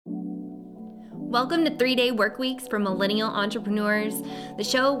Welcome to 3-Day Work Weeks for Millennial Entrepreneurs, the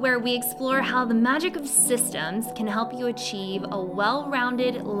show where we explore how the magic of systems can help you achieve a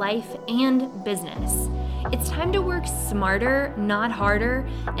well-rounded life and business. It's time to work smarter, not harder,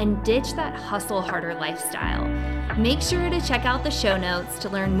 and ditch that hustle harder lifestyle. Make sure to check out the show notes to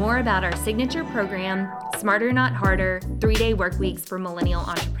learn more about our signature program, Smarter Not Harder, 3-Day Work Weeks for Millennial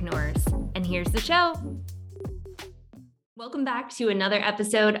Entrepreneurs. And here's the show. Welcome back to another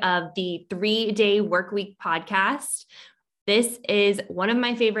episode of the 3-Day Workweek podcast. This is one of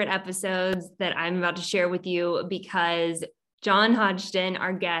my favorite episodes that I'm about to share with you because John Hodgdon,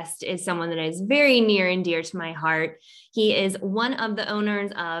 our guest, is someone that is very near and dear to my heart. He is one of the owners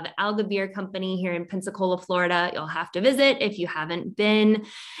of Alga Beer Company here in Pensacola, Florida. You'll have to visit if you haven't been.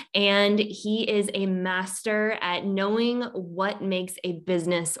 And he is a master at knowing what makes a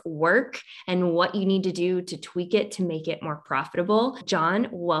business work and what you need to do to tweak it to make it more profitable. John,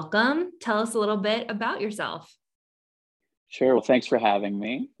 welcome. Tell us a little bit about yourself. Sure. Well, thanks for having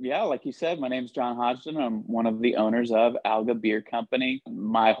me. Yeah, like you said, my name's John Hodgdon. I'm one of the owners of Alga Beer Company.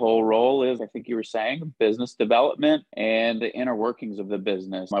 My whole role is, I think you were saying, business development and the inner workings of the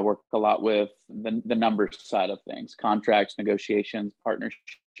business. I work a lot with the numbers side of things, contracts, negotiations,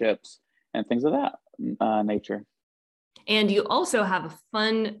 partnerships, and things of that nature. And you also have a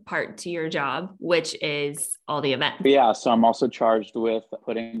fun part to your job, which is all the events. Yeah, so I'm also charged with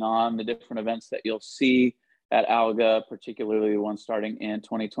putting on the different events that you'll see at Alga, particularly the one starting in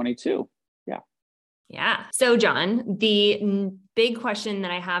 2022. Yeah. So John, the big question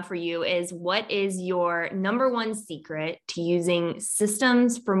that I have for you is, what is your number one secret to using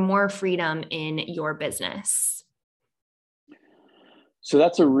systems for more freedom in your business? So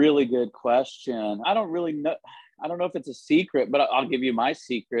that's a really good question. I don't know if it's a secret, but I'll give you my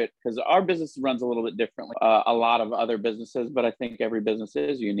secret because our business runs a little bit differently. A lot of other businesses, but I think every business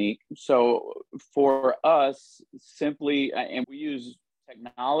is unique. So for us, simply, and we use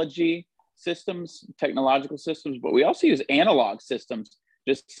technological systems, but we also use analog systems,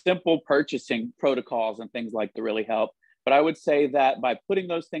 just simple purchasing protocols and things like that really help. But I would say that by putting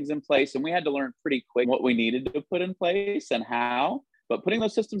those things in place, and we had to learn pretty quick what we needed to put in place and how, but putting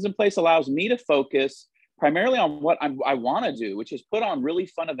those systems in place allows me to focus primarily on what I want to do, which is put on really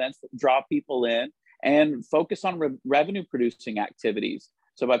fun events that draw people in and focus on revenue producing activities.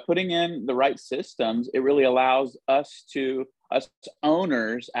 So by putting in the right systems, it really allows us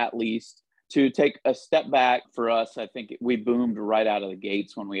owners at least, to take a step back. For us, I think we boomed right out of the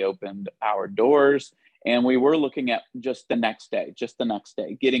gates when we opened our doors. And we were looking at just the next day,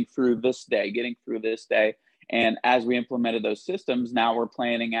 getting through this day. And as we implemented those systems, now we're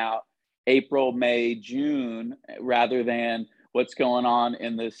planning out April, May, June, rather than what's going on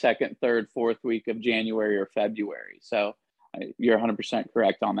in the second, third, fourth week of January or February. So you're 100%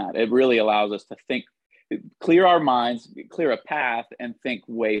 correct on that. It really allows us to think, clear our minds, clear a path, and think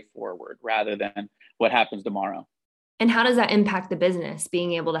way forward rather than what happens tomorrow. And how does that impact the business,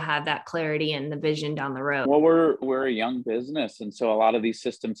 being able to have that clarity and the vision down the road? Well, we're a young business, and so a lot of these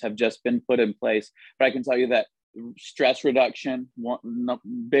systems have just been put in place. But I can tell you that stress reduction,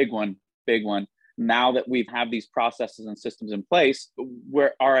 big one. Now that we have these processes and systems in place,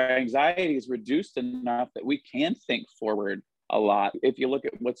 where our anxiety is reduced enough that we can think forward a lot. If you look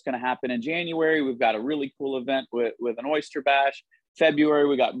at what's going to happen in January, we've got a really cool event with an oyster bash. February,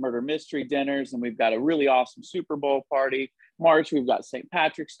 we got murder mystery dinners, and we've got a really awesome Super Bowl party. March, we've got St.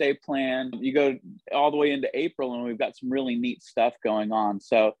 Patrick's Day planned. You go all the way into April, and we've got some really neat stuff going on.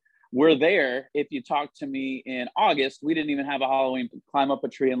 So we're there. If you talk to me in August, we didn't even have a Halloween, climb up a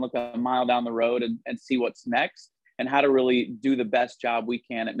tree and look a mile down the road and see what's next and how to really do the best job we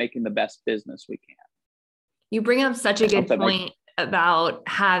can at making the best business we can. You bring up such a good point about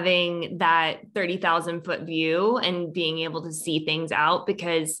having that 30,000 foot view and being able to see things out,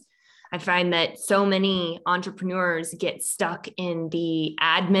 because I find that so many entrepreneurs get stuck in the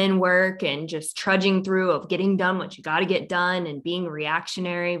admin work and just trudging through of getting done what you got to get done and being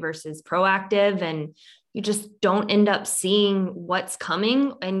reactionary versus proactive. And you just don't end up seeing what's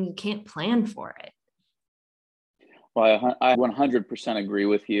coming and you can't plan for it. Well, I 100% agree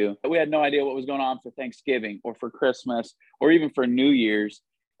with you. We had no idea what was going on for Thanksgiving or for Christmas or even for New Year's.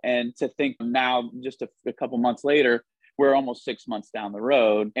 And to think now, just a couple months later, we're almost 6 months down the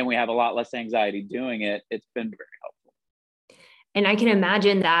road and we have a lot less anxiety doing it. It's been very helpful. And I can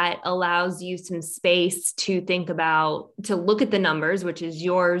imagine that allows you some space to think about, to look at the numbers, which is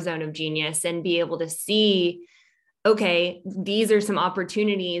your zone of genius, and be able to see, okay, these are some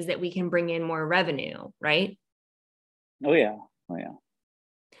opportunities that we can bring in more revenue, right? Oh yeah.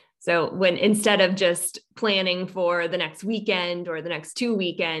 So when instead of just planning for the next weekend or the next 2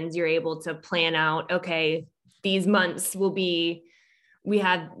 weekends, you're able to plan out, okay, these months we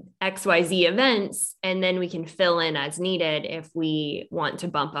have XYZ events, and then we can fill in as needed if we want to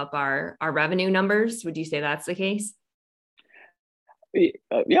bump up our revenue numbers. Would you say that's the case?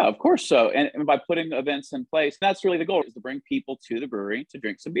 Yeah, of course so. And by putting events in place, that's really the goal, is to bring people to the brewery to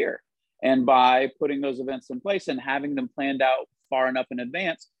drink some beer. And by putting those events in place and having them planned out far enough in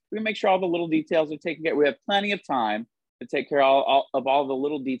advance, we can make sure all the little details are taken care of. We have plenty of time to take care of all the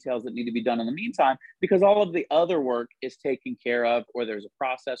little details that need to be done in the meantime, because all of the other work is taken care of, or there's a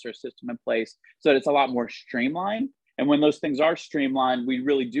process or a system in place so that it's a lot more streamlined. And when those things are streamlined, we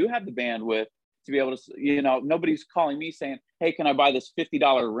really do have the bandwidth to be able to, nobody's calling me saying, hey, can I buy this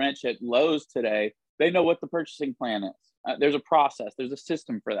 $50 wrench at Lowe's today? They know what the purchasing plan is. There's a process, there's a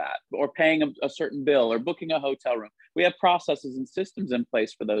system for that, or paying a certain bill or booking a hotel room. We have processes and systems in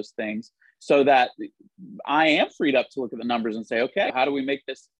place for those things so that I am freed up to look at the numbers and say, okay, how do we make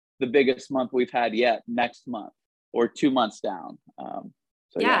this the biggest month we've had yet next month or 2 months down? And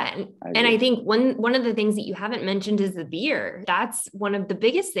I think one of the things that you haven't mentioned is the beer. That's one of the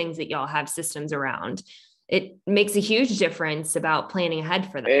biggest things that y'all have systems around. It makes a huge difference about planning ahead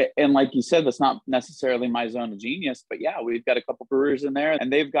for that. And like you said, that's not necessarily my zone of genius, but yeah, we've got a couple brewers in there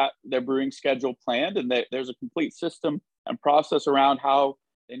and they've got their brewing schedule planned, and there's a complete system and process around how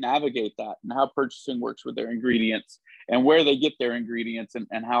they navigate that and how purchasing works with their ingredients and where they get their ingredients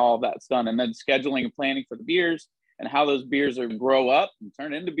and how all that's done. And then scheduling and planning for the beers and how those beers are grow up and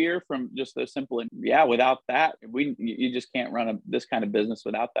turn into beer from just a simple, without that, you just can't run this kind of business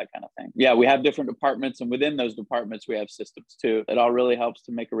without that kind of thing. Yeah, we have different departments, and within those departments, we have systems too. It all really helps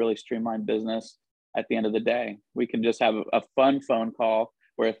to make a really streamlined business. At the end of the day, we can just have a fun phone call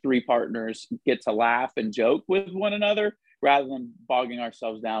where 3 partners get to laugh and joke with one another rather than bogging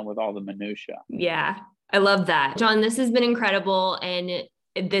ourselves down with all the minutia. Yeah, I love that. John, this has been incredible. And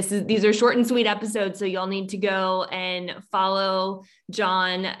these are short and sweet episodes, so y'all need to go and follow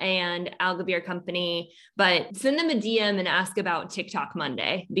John and Alga Beer Company, but send them a DM and ask about TikTok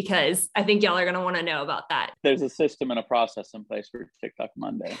Monday, because I think y'all are going to want to know about that. There's a system and a process in place for TikTok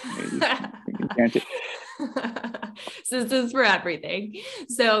Monday. So this is for everything.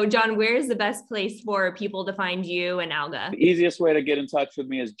 So John, where's the best place for people to find you and Alga? The easiest way to get in touch with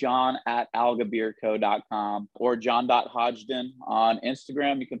me is john@algabeerco.com or john.hodgdon on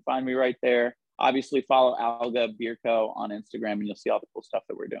Instagram. You can find me right there. Obviously follow Alga Beer Co on Instagram and you'll see all the cool stuff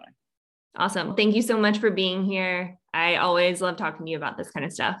that we're doing. Awesome. Thank you so much for being here. I always love talking to you about this kind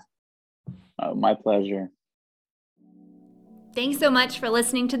of stuff. Oh, my pleasure. Thanks so much for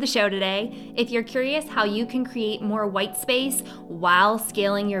listening to the show today. If you're curious how you can create more white space while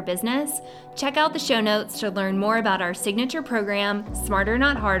scaling your business, check out the show notes to learn more about our signature program, Smarter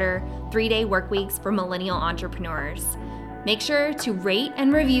Not Harder, 3-day work weeks for millennial entrepreneurs. Make sure to rate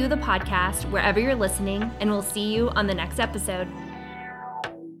and review the podcast wherever you're listening, and we'll see you on the next episode.